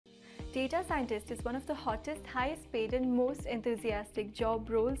Data scientist is one of the hottest, highest paid and most enthusiastic job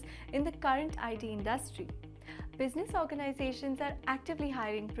roles in the current IT industry. Business organizations are actively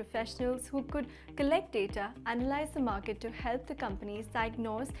hiring professionals who could collect data, analyze the market to help the companies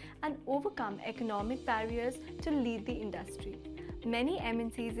diagnose and overcome economic barriers to lead the industry. Many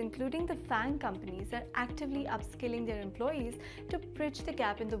MNCs, including the FAANG companies, are actively upskilling their employees to bridge the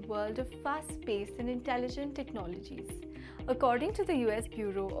gap in the world of fast-paced and intelligent technologies. According to the US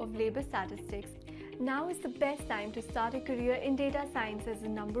Bureau of Labor Statistics, now is the best time to start a career in data science, as the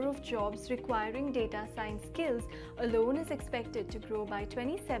number of jobs requiring data science skills alone is expected to grow by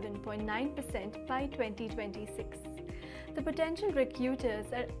 27.9% by 2026. The potential recruiters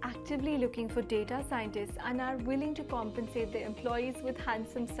are actively looking for data scientists and are willing to compensate their employees with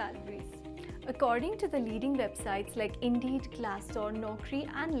handsome salaries. According to the leading websites like Indeed, Glassdoor, Naukri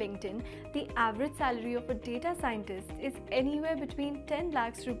and LinkedIn, the average salary of a data scientist is anywhere between 10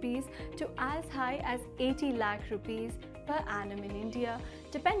 lakhs rupees to as high as 80 lakh rupees per annum in India,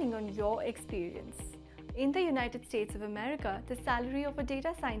 depending on your experience. In the United States of America, the salary of a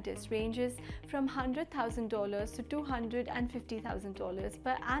data scientist ranges from $100,000 to $250,000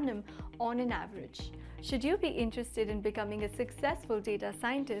 per annum on an average. Should you be interested in becoming a successful data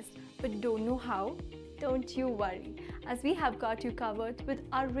scientist but don't know how? Don't you worry, as we have got you covered with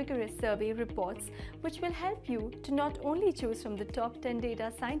our rigorous survey reports, which will help you to not only choose from the top 10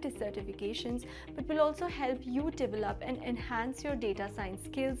 data scientist certifications, but will also help you develop and enhance your data science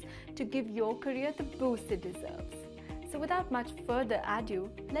skills to give your career the boost it deserves. So without much further ado,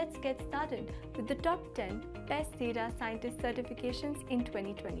 let's get started with the top 10 best data scientist certifications in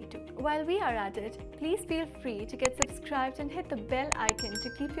 2022. While we are at it, please feel free to get subscribed and hit the bell icon to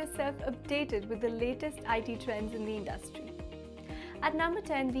keep yourself updated with the latest IT trends in the industry. At number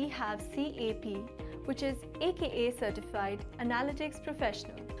 10, we have CAP, which is AKA Certified Analytics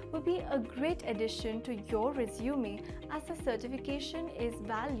Professional. Will be a great addition to your resume, as the certification is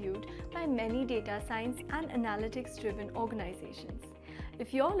valued by many data science and analytics-driven organizations.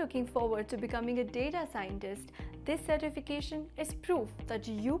 If you're looking forward to becoming a data scientist, this certification is proof that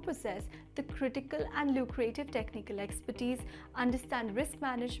you possess the critical and lucrative technical expertise, understand risk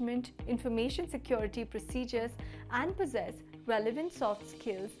management, information security procedures, and possess relevant soft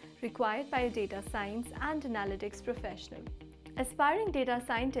skills required by a data science and analytics professional. Aspiring data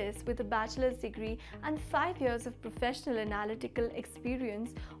scientists with a bachelor's degree and 5 years of professional analytical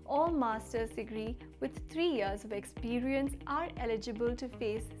experience or master's degree with 3 years of experience are eligible to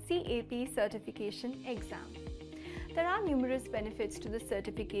face CAP certification exam. There are numerous benefits to the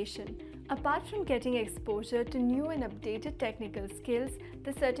certification. Apart from getting exposure to new and updated technical skills,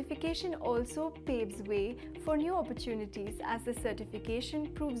 the certification also paves way for new opportunities, as the certification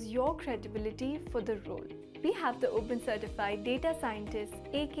proves your credibility for the role. We have the Open Certified Data Scientist,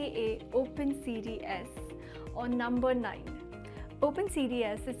 aka OpenCDS, on number 9.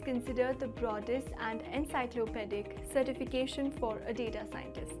 OpenCDS is considered the broadest and encyclopedic certification for a data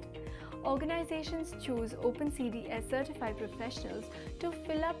scientist. Organizations choose OpenCDS certified professionals to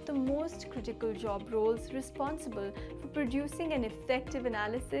fill up the most critical job roles responsible for producing an effective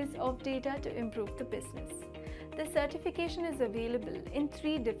analysis of data to improve the business. The certification is available in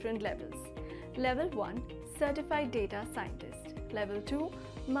 3 different levels. Level 1, Certified Data Scientist. Level 2,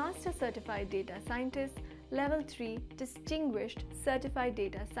 Master Certified Data Scientist. Level 3, Distinguished Certified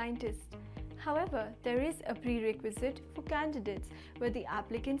Data Scientist. However, there is a prerequisite for candidates where the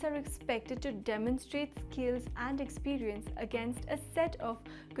applicants are expected to demonstrate skills and experience against a set of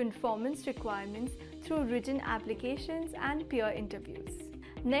conformance requirements through written applications and peer interviews.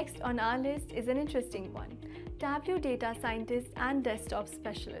 Next on our list is an interesting one: Tableau Data Scientist and Desktop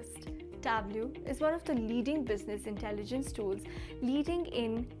Specialist. Tableau is one of the leading business intelligence tools, leading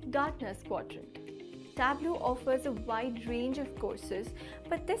in Gartner's quadrant. Tableau offers a wide range of courses,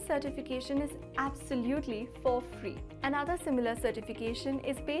 but this certification is absolutely for free. Another similar certification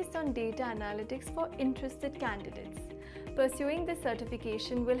is based on data analytics for interested candidates. Pursuing this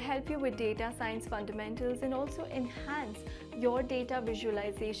certification will help you with data science fundamentals and also enhance your data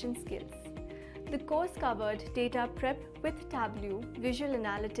visualization skills. The course covered data prep with Tableau, visual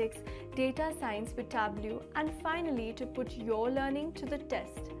analytics, data science with Tableau, and finally to put your learning to the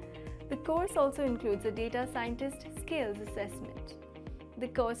test. The course also includes a data scientist skills assessment. The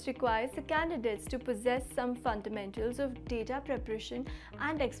course requires the candidates to possess some fundamentals of data preparation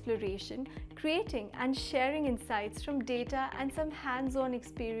and exploration, creating and sharing insights from data, and some hands-on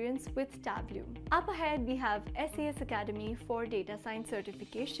experience with Tableau. Up ahead, we have SAS Academy for Data Science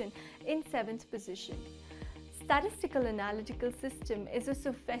Certification in 7th position. Statistical Analytical System is a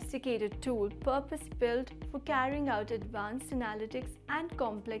sophisticated tool purpose-built for carrying out advanced analytics and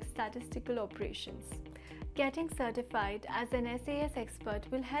complex statistical operations. Getting certified as an SAS expert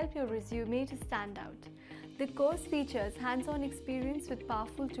will help your resume to stand out. The course features hands-on experience with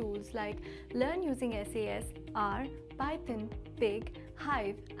powerful tools like Learn using SAS, R, Python, Pig,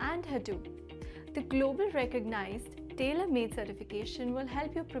 Hive, and Hadoop. The global recognized tailor-made certification will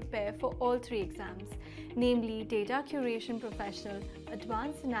help you prepare for all 3 exams, namely Data Curation Professional,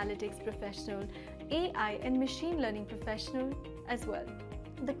 Advanced Analytics Professional, AI and Machine Learning Professional as well.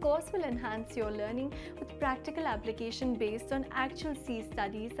 The course will enhance your learning with practical application based on actual C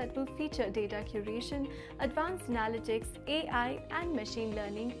studies that will feature data curation, advanced analytics, AI and machine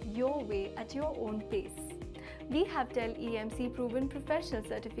learning your way at your own pace. We have Dell EMC Proven Professional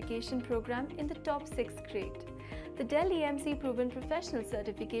Certification Program in the top 6th grade. The Dell EMC Proven Professional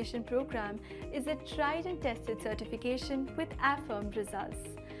Certification Program is a tried and tested certification with affirmed results.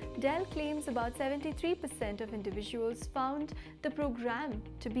 Dell claims about 73% of individuals found the program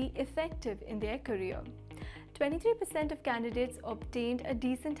to be effective in their career. 23% of candidates obtained a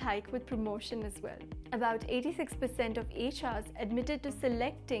decent hike with promotion as well. About 86% of HRs admitted to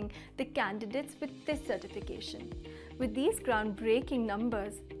selecting the candidates with this certification. With these groundbreaking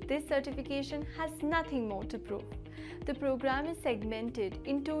numbers, this certification has nothing more to prove. The program is segmented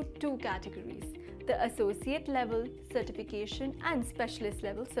into 2 categories: the associate level certification and specialist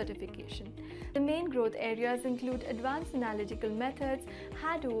level certification. The main growth areas include advanced analytical methods,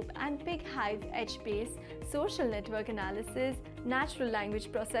 Hadoop and Pig Hive HBase, social network analysis, natural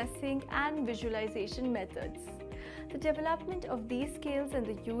language processing, and visualization methods. The development of these skills and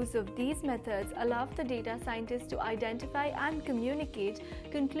the use of these methods allow the data scientists to identify and communicate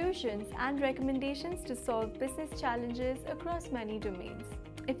conclusions and recommendations to solve business challenges across many domains.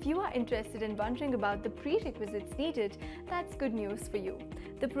 If you are interested in wondering about the prerequisites needed, that's good news for you.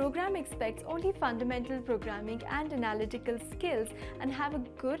 The program expects only fundamental programming and analytical skills and have a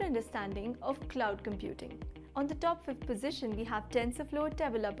good understanding of cloud computing. On the top 5th position, we have TensorFlow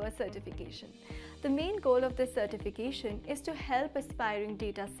Developer Certification. The main goal of this certification is to help aspiring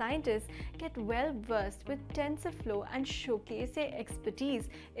data scientists get well versed with TensorFlow and showcase their expertise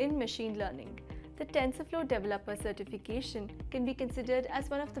in machine learning. The TensorFlow Developer Certification can be considered as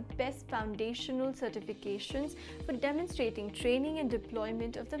one of the best foundational certifications for demonstrating training and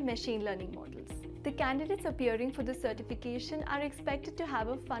deployment of the machine learning models. The candidates appearing for the certification are expected to have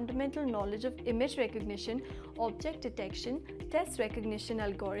a fundamental knowledge of image recognition, object detection, test recognition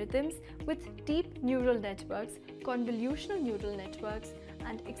algorithms with deep neural networks, convolutional neural networks,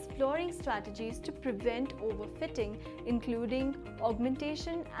 and exploring strategies to prevent overfitting, including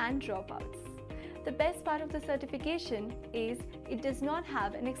augmentation and dropouts. The best part of the certification is it does not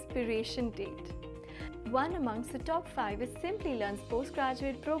have an expiration date. One amongst the top 5 is Simplilearn's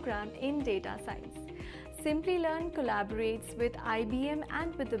postgraduate program in data science. Simplilearn collaborates with IBM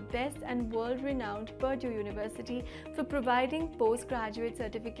and with the best and world-renowned Purdue University for providing postgraduate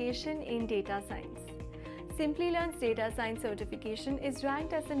certification in data science. Simplilearn's data science certification is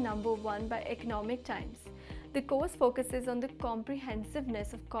ranked as the #1 by Economic Times. The course focuses on the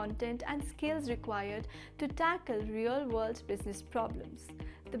comprehensiveness of content and skills required to tackle real-world business problems.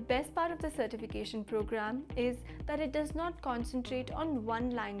 The best part of the certification program is that it does not concentrate on one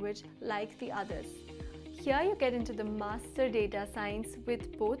language like the others. Here you get into the master data science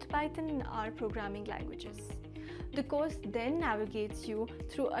with both Python and R programming languages. The course then navigates you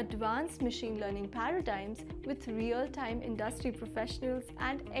through advanced machine learning paradigms with real-time industry professionals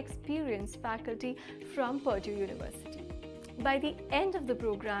and experienced faculty from Purdue University. By the end of the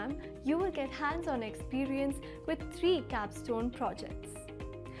program, you will get hands-on experience with 3 capstone projects.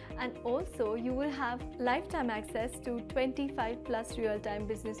 And also, you will have lifetime access to 25 plus real-time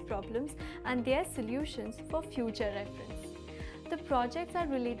business problems and their solutions for future reference. The projects are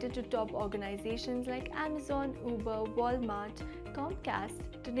related to top organizations like Amazon, Uber, Walmart,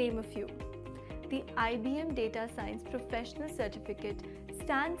 Comcast, to name a few. The IBM Data Science Professional Certificate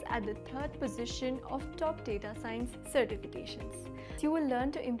stands at the 3rd position of top data science certifications. You will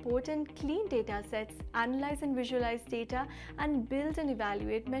learn to import and clean data sets, analyze and visualize data, and build and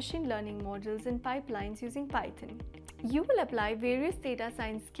evaluate machine learning models and pipelines using Python. You will apply various data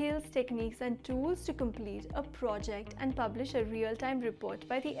science skills, techniques, and tools to complete a project and publish a real-time report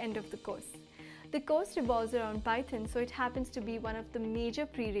by the end of the course. The course revolves around Python, so it happens to be one of the major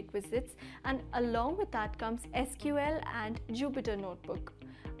prerequisites, and along with that comes SQL and Jupyter Notebook.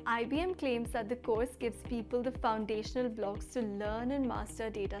 IBM claims that the course gives people the foundational blocks to learn and master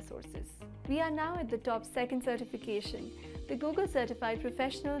data sources. We are now at the top 2nd certification, the Google Certified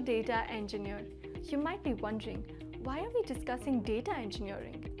Professional Data Engineer. You might be wondering, why are we discussing data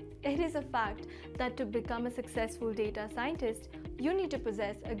engineering? It is a fact that to become a successful data scientist, you need to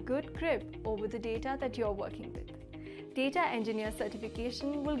possess a good grip over the data that you're working with. Data engineer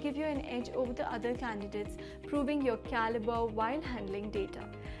certification will give you an edge over the other candidates, proving your caliber while handling data.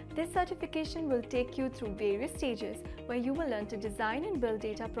 This certification will take you through various stages where you will learn to design and build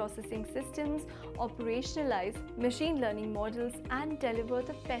data processing systems, operationalize machine learning models, and deliver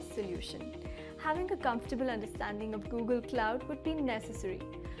the best solution. Having a comfortable understanding of Google Cloud would be necessary.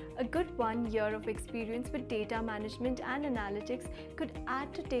 A good 1 year of experience with data management and analytics could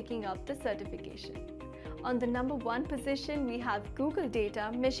add to taking up the certification. On the number 1 position, we have Google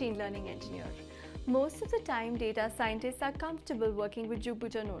Data Machine Learning Engineer. Most of the time, data scientists are comfortable working with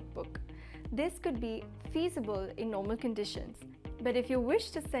Jupyter Notebook. This could be feasible in normal conditions. But if you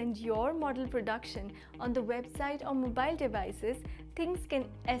wish to send your model production on the website or mobile devices, things can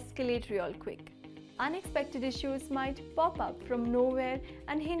escalate real quick. Unexpected issues might pop up from nowhere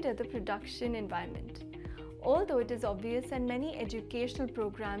and hinder the production environment. Although it is obvious and many educational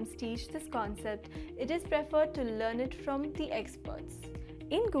programs teach this concept, it is preferred to learn it from the experts.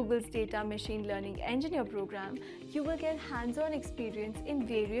 In Google's Data Machine Learning Engineer program, you will get hands-on experience in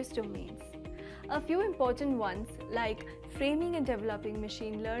various domains. A few important ones like framing and developing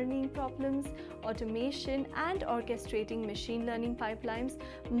machine learning problems, automation and orchestrating machine learning pipelines,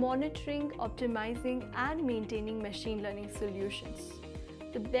 monitoring, optimizing, and maintaining machine learning solutions.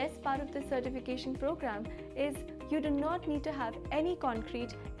 The best part of the certification program is you do not need to have any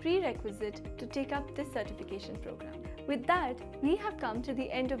concrete prerequisite to take up this certification program. With that, we have come to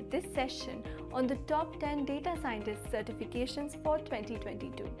the end of this session on the top 10 data scientist certifications for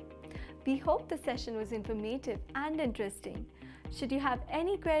 2022. We hope the session was informative and interesting. Should you have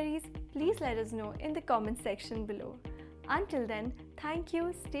any queries, please let us know in the comment section below. Until then, thank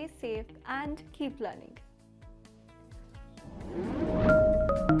you, stay safe, and keep learning.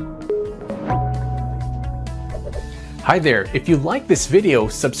 Hi there, if you like this video,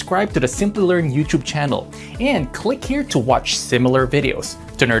 subscribe to the Simplilearn YouTube channel and click here to watch similar videos.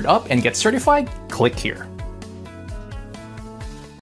 To nerd up and get certified, click here.